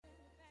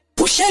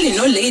uhleli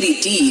no Lady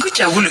D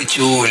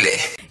kuJabulujule.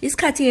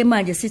 Isikhathi ke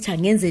manje sithi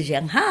angenze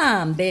nje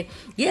ngihambe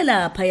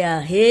yelapha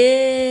ya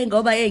he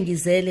ngoba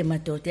engizele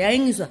madoda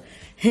yayingizwa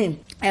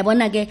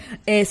yabona ke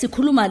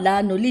sikhuluma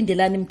la no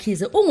Lindelani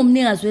Mkhize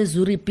ungumnikazi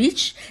weZuri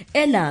Beach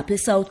elapha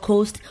eSouth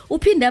Coast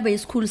uphinde abe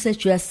isikhulu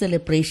seJoyous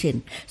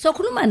celebration. So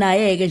khuluma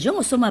naye ke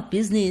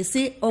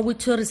njengosomabhizinisi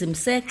okwiTourism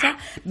sector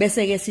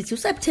bese ke sithi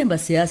uSeptember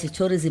siyazi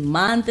tourism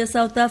month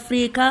eSouth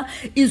Africa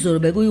izolo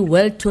bekuyi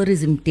World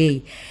Tourism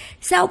Day.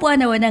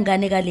 Sawubona wena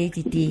ngane ka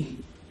Lady D.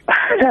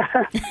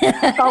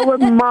 Awe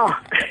ma.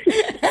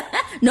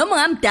 Noma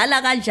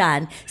ngamdala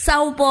kanjani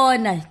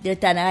sawubona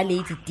ndodana ka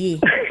Lady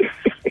D.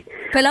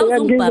 Phela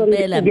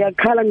uzungibambela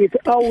ngiyakhala ngithi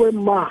awe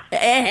ma.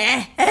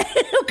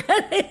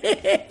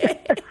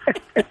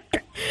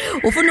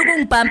 Ufuna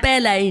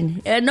ukungibhampela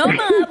yini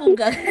noma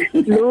ngabunga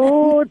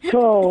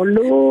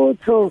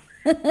lutho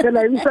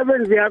phela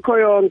imisebenzi yakho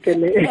yonke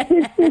le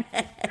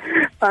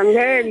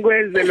angeke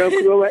ngikwenze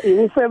lokho ngoba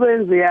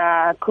imisebenzi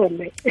yakho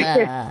le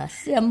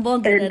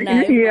siyambongela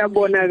naye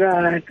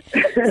iyabonakala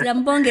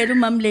siyambongela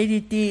umam Lady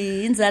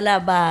D inzala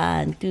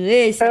abantu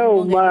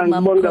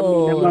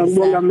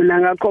ngibonga mina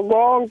ngakho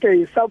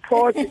konke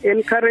support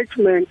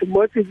encouragement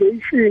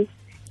motivation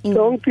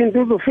sonke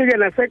into uzofike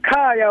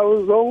nasekhaya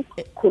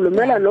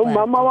uzokhulumela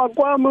nomama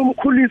wakwami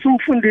umkhulisi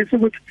umfundisi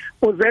ukuthi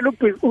uzela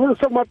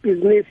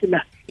usomabhizinisi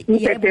la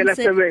ngidedela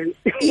sebenzi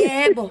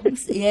yebo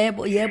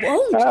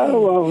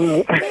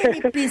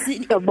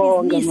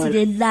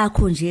ibhizinisi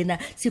lakho njena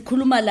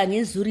sikhuluma la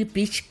ngeZuri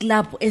Beach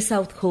Club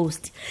eSouth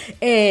Coast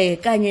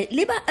kanye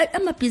liba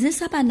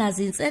amabhizinisi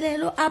abanazi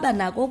inselelo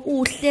abanako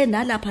kuhle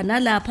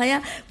nalapha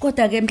ya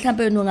kodwa ke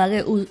mhlambe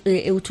ngake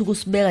uthi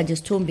kusibeka nje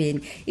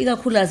sithombeni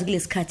ikakhulukazi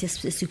kulesikhathi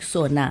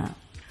sikusona.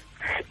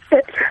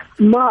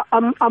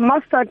 I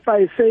must start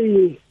by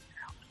saying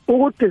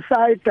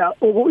decide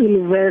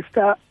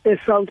uku-investor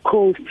eSouth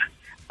Coast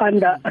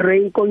under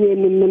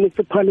Reinkonyeni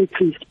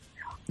municipality.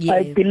 Yeah.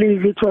 I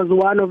believe it was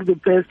one of the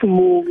best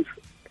moves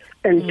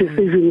and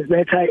decisions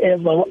that I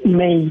ever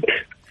made.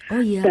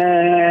 Oh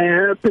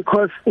yeah.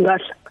 Because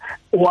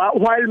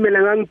while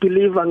mina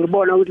ngangibelieve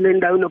ngibona ukuthi le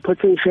ndawo ino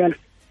potential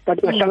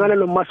but ngahlangana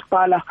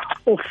nomasipala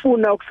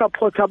ofuna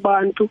ukusupport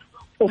abantu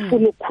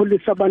ofuna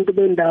ukukhulisa abantu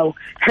bendawo,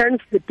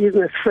 hence the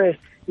business fair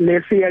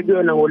lesiya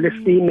kuyona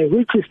ngolesine,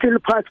 which is still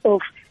part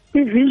of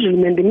the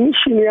vision and the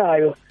mission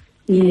yayo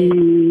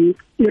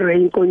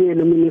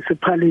iReinkonyeni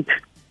municipality.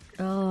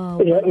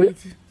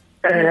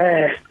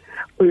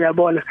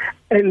 Uyabona.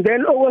 And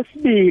then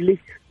okwesibili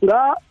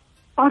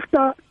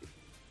after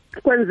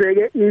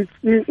kwenzeke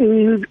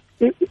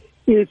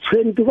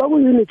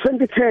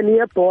i-2010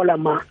 yebhola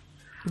ma.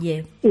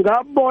 Yeah.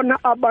 Ngabona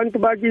abantu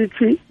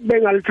bakithi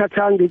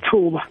bengalithathanga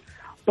ithuba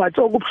but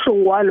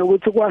okubhlungwana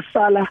ukuthi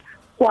kwasala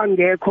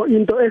kwangekho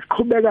into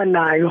esiqhubeka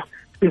nayo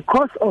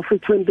because of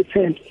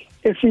i-2010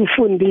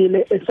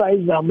 esifundile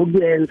esayizama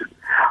ukuyenza.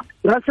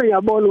 Ngase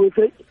ngiyabona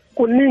ukuthi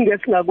kuningi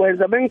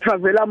esingakwenza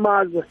bengitravela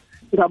amazwe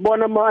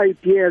ngabona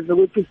ama-ideas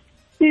ukuthi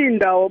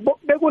indawo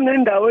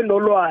bekunendawo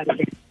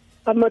enolwandle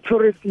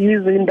ama-tourist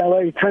yizo indawo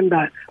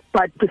ayithandayo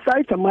but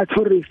besides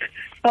ama-tourist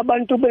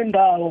abantu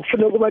bendawo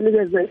kufanele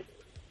kubanikeze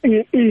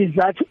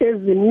izathu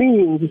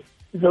eziningi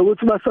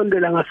zokuthi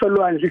basondela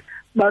ngasolwandle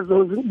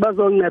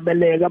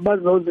bazongcebeleka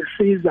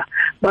bazozisiza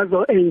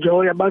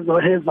bazo-enjoya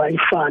bazoheva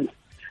ifun.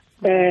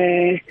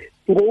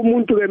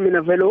 Ngumuntu ke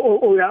mina vele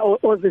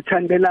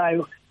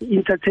ozithandelayo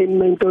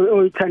entertainment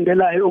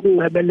oyithandelayo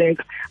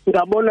ukungcebeleka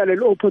ngabona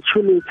leli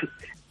opportunity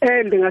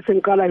and ngase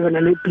ngiqala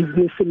yona le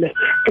business le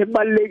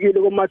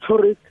ebalekile kuma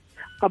tourist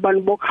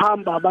abantu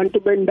bokuhamba abantu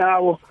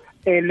bendawo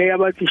le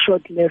abathi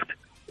short left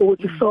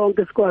ukuthi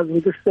sonke sikwazi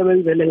ukuthi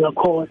sisebenzele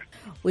ngakhona.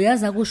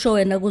 Uyaza kusho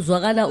wena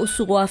kuzwakala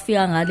usuku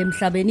wafika ngale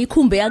emhlabeni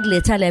ikhumbe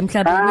yakuletha la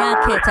emhlabeni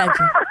yakhetha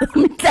nje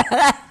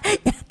umhlaka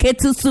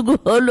yakhetha usuku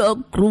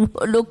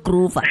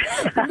holo-groove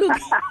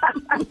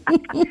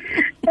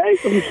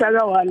umhlaka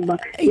 1 ma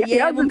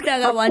yebo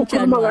umhlaka 1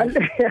 January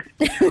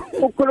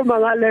ukhuluma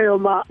ngaleyo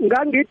ma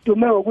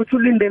ngangidume ngokuthi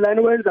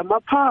uLindelani wenza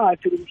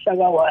amaphathi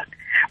kumhlaka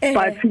 1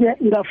 but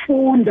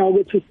ngafunda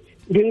ukuthi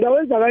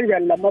ngingawenza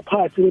kanjani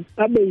lamaphathi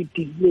abe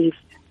ibhizinisi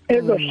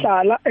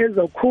ezohlala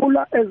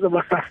ezokhula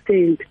ezoba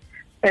sustained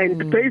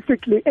and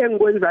basically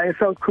engikwenza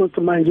eSouth Coast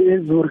manje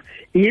eZuri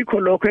yikho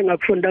lokho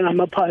engakufunda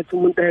ngamaphathi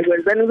umuntu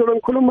ayekwenza. Ngizobe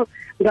ngikhuluma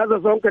ngazo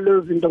zonke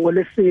lezo zinto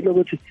ngolesine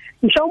ukuthi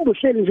mhlawumbe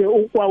uhleli nje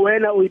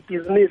ukwawena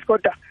uyibusiness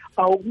kodwa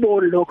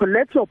awukuboni lokho.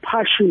 Let your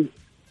passion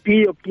be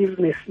your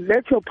business,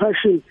 let your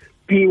passion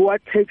be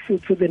what takes you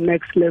to the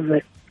next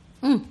level.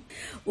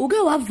 Uke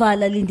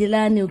wavala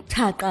Lindelani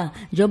ukuthaqa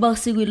njoba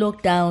usikwi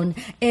lockdown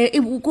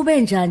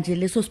kube njanje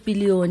leso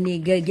sipiliyoni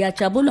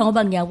ngiyajabula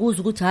ngoba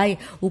ngiyakuzwa ukuthi hayi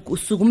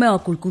usukume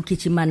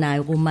wagugijima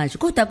nayo kumanje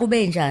kodwa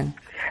kube njani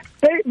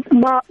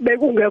ma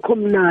bekungekho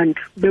mnandi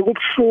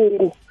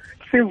bekubhlungu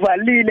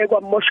sivalile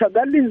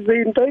kwamoshakala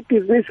izinto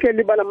ibusiness ke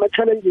liba nama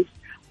challenges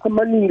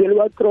amaningi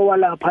liwathrowa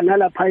lapha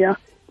nalapha ya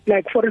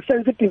like for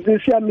instance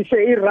ibusiness yami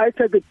say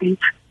right at the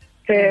beach.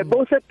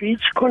 Bose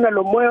beach khona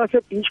lo moya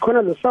wase beach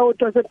khona lo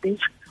south wase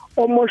beach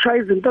omosha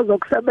izinto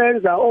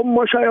zokusebenza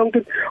omosha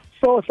yonke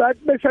so sathi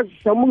bese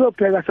sizama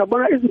ukubheka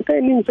sabona izinto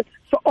eziningi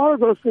so all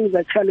those things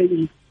are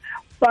challenging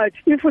but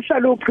if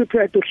uhlala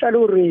prepared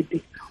uhlala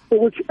ready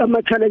ukuthi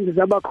ama challenges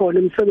abakhona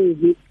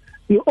emsebenzini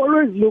you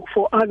always look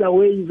for other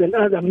ways and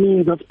other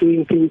means of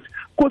doing things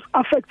because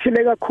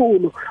affectile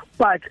kakhulu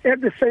but at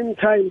the same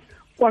time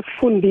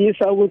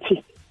kwasifundisa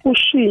ukuthi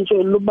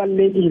ushintsho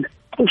lubalekile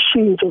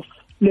ushintsho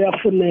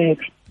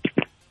liyafuneka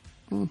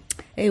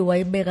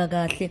wayibeka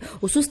kahle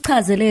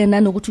ususichazele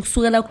nanokuthi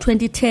kusukela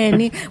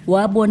ku2010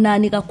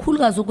 wabonani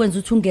kakhulukazi ukwenza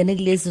ukuthi ungene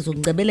kulezi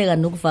zokungcebeleka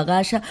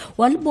nokuvakasha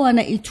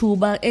walibona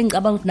ithuba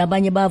engicabanga ukuthi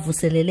nabanye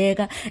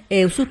bavuseleleka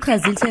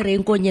usuchazile ukuthi Ray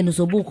Nkonyeni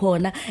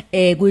zobukhona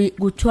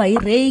kuthiwa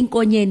iRay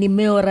Nkonyeni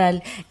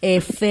Mayoral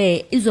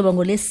Fair izoba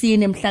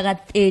ngolesine mhla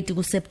ka30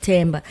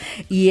 kuSeptember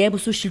yebo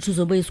usushithu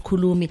uzobe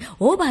isikhulumi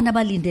obani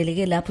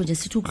abalindeleke lapho nje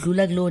sithi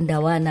ukudlula kulo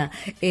ndawana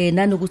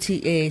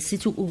nanokuthi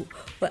sithi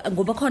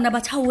ngoba khona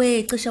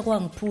abathawe cisha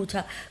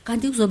kwangiphutha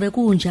kanti kuzobe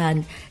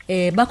kunjani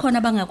bakhona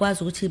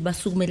abangakwazi ukuthi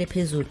basukumele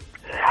phezulu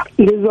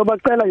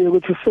ngizobacela nje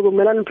ukuthi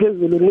sukumelani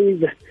phezulu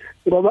nize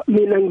ngoba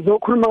mina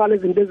ngizokhuluma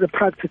ngalezi zinto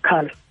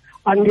ezipractical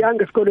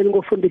angiyanga esikoleni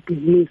ngofunda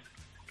ibusiness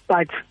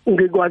but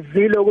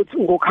ngikwazile ukuthi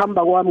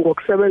ngokuhamba kwami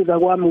ngokusebenza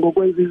kwami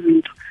ngokwenza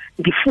izinto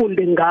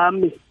ngifunde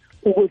ngami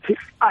ukuthi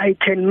I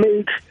can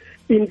make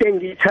into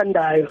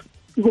engiyithandayo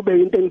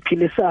kube into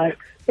engiphilisayo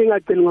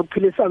engagcini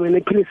ngokuphilisa mina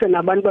ephilise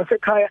nabantu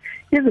basekhaya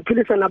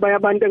iziphilisa nabanye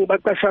abantu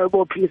engibaqashayo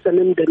bophilisa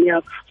nemndeni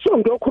yakho so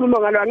ngiyokhuluma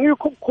ngalo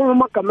angikho ukukhuluma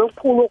amagama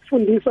amakhulu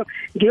okufundisa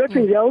ngiyothi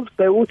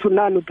ngiyawuzibheka ukuthi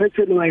nani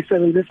uphetheni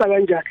ungayisebenzisa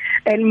kanjani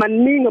and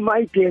maningi ama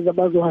ideas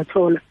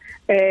abazohathola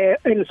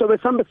enisobe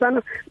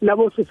sihambisana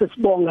nabo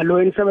sisibonga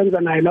lo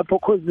enisebenza naye lapho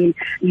khosini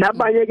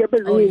nabanye ke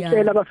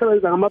bezingitshela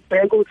abasebenza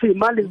ngamabhenki ukuthi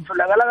imali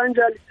zitholakala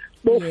kanjani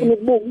bofuna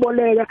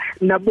ukuboleka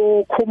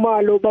nabo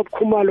khumalo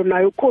babukhumalo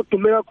nayo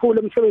ukhodume kakhulu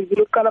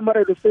emsebenzini oqala ama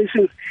radio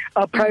stations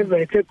a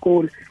private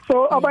eGoli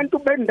so abantu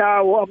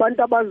bendawo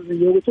abantu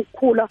abaziyo ukuthi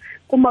ukukhula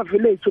kuma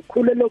village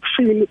ukukhula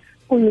lokushini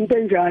kuyinto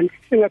enjani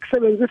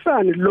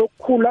singakusebenzisana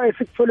lokukhula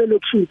esikuthola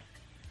lokushini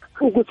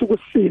ukuthi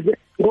kusize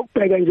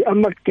ngokubheka nje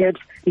ama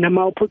gaps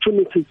nama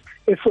opportunities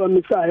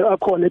esiwamisayo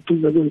akhona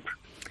eduze kwethu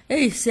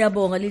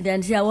siyabonga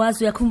Lindelani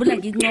siyawazi uyakhumbula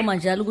ngincoma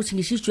njalo ukuthi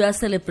ngisho iJoyous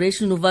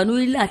celebration uvana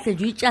uyilahle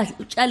nje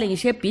utshale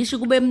ngisho eBhishi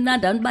kube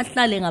mnandi abantu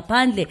bahlale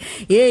ngaphandle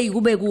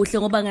kube kuhle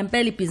ngoba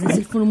ngempela ibhizinisi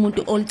lifuna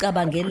umuntu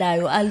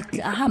olicabangelayo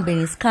ahambe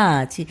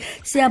ngesikhathi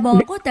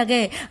siyabonga kodwa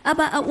ke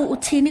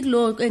uthini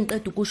kulo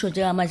engiqeda ukusho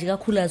njengamanje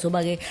kakhulu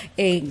azoba ke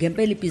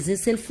ngempela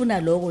ibhizinisi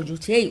selifuna lokho nje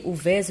ukuthi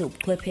uveze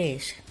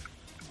ubuchwepheshe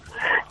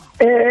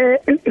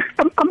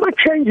ama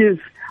changes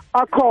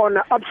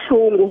akhona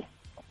abhlungu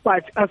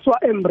but aswa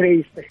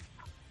embrace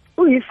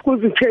if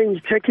kuzi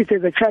change take it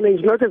as a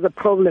challenge not as a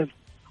problem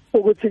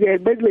ukuthi ke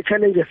bekule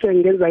challenge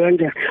esengenza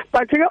kanjani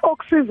but ke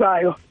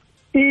okusizayo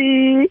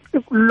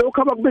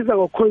lokho abakubiza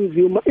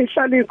ngoconsumer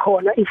ihlala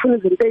ikhona ifuna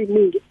izinto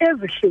eziningi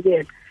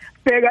ezihlukene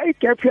bheka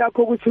igap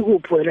yakho ukuthi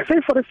kuphi wena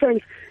say for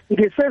instance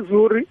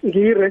ngisezuri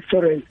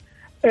ngiyi-restaurant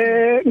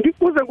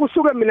ngikuze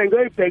kusuke mina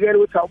ngiyoyibhekela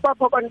ukuthi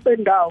awubapha abantu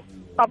bendawo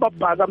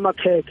ababhaka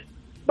amakhekhe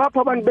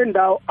bapha abantu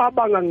bendawo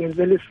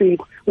abangangenzela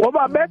isinkwa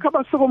ngoba bekho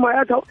abasukuma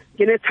yathi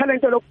ngine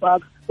talent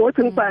lokubhaka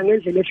wothi ngibhaka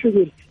ngendlela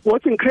ehlukile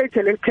wothi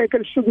ngicreate le cake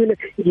elihlukile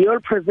ngiyol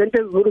present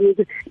ezuru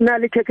ngithi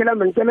nali cake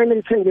lami ngicela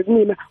ngilithenge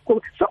kumina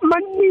so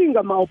maningi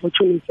ama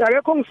opportunities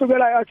akekho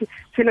ngisukela yathi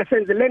thina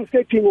senze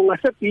landscaping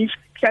ngase beach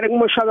hlale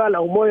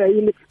kumoshakala umoya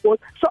yini so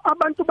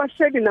abantu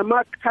bahleli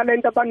nama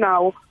talent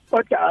abanawo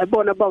kodwa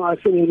ayibona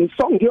bangasengi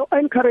so ngiyo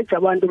encourage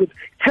abantu ukuthi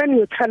turn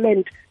your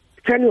talent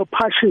turn your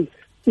passion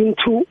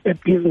into a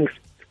business.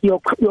 Your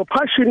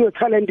passion, your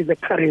talent is a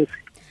currency.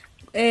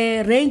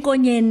 Ray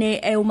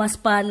Nkonyeni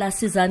umasipala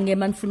sizani ke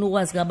manifuna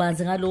ukwazi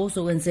kabanzi ngalo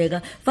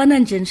uzokwenzeka fana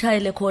nje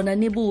nishayele khona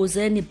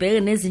nibuze nibheke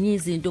nezinye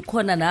izinto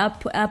khona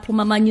lapho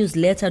aphuma ama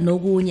newsletter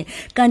nokunye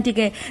kanti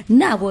ke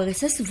nako ke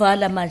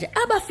sesivala manje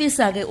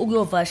abafisa ke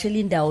ukuyovashela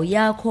indawo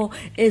yakho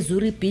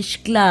eZuri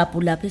Beach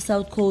Club lapha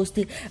eSouth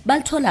Coast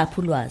balithola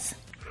phi ulwazi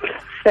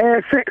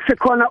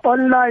sikhona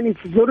online it's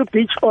Zuri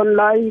Beach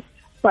online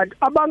but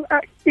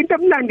into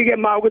emnandi ke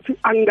ma ukuthi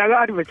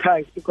angingaka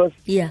advertise because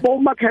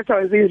bomarketer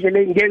wenzindlela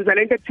ngenza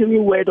lento ekuthini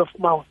word of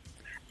mouth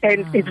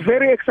and it's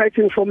very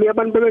exciting for me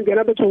abantu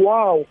bebengena bethi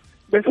wow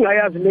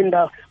besingayazi le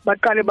ndawo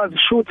baqale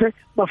bazishuthe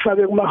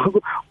bafake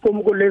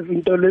kulezi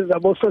zinto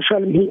lezabo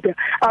social media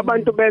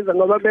abantu beza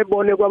ngoba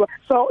bebone kwaba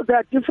so there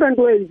are different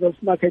ways of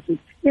marketing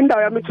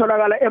indawo yami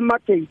itholakala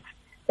emarket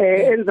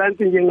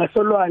enzansi nje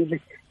ngasolwandle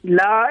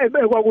la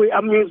ekwakuyi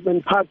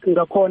amusement park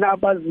ngakhona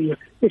abaziyo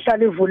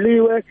ihlala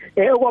ivuliwe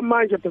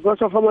okwamanje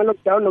because of ama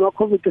lockdown nama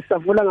covid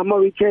savula ngama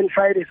weekend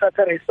Friday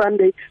Saturday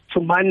Sunday to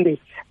Monday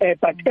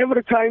but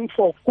every time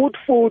for good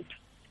food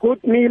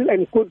good meal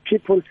and good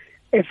people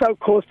eSouth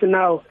Coast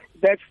now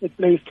that's the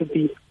place to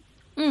be.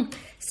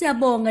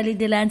 Siyabonga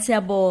Lindelani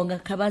siyabonga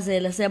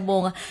Khabazela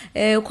siyabonga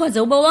ukhonze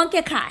ube wonke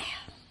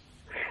ekhaya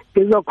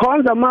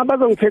Ngizokhonza uma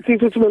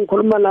bazongithethisa ukuthi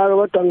bengikhuluma nawe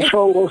kodwa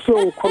ngishongo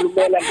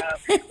usungikhulumela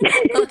nawe.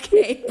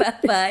 Okay,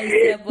 bye.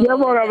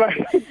 Yabonga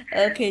bye.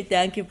 Okay,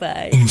 thank you,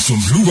 bye.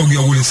 Umsombuluko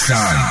kuya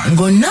kulesihlanu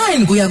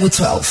ngo9 kuya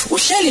ku12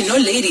 uhleli no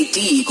Lady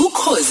D ku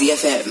Khosi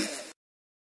FM.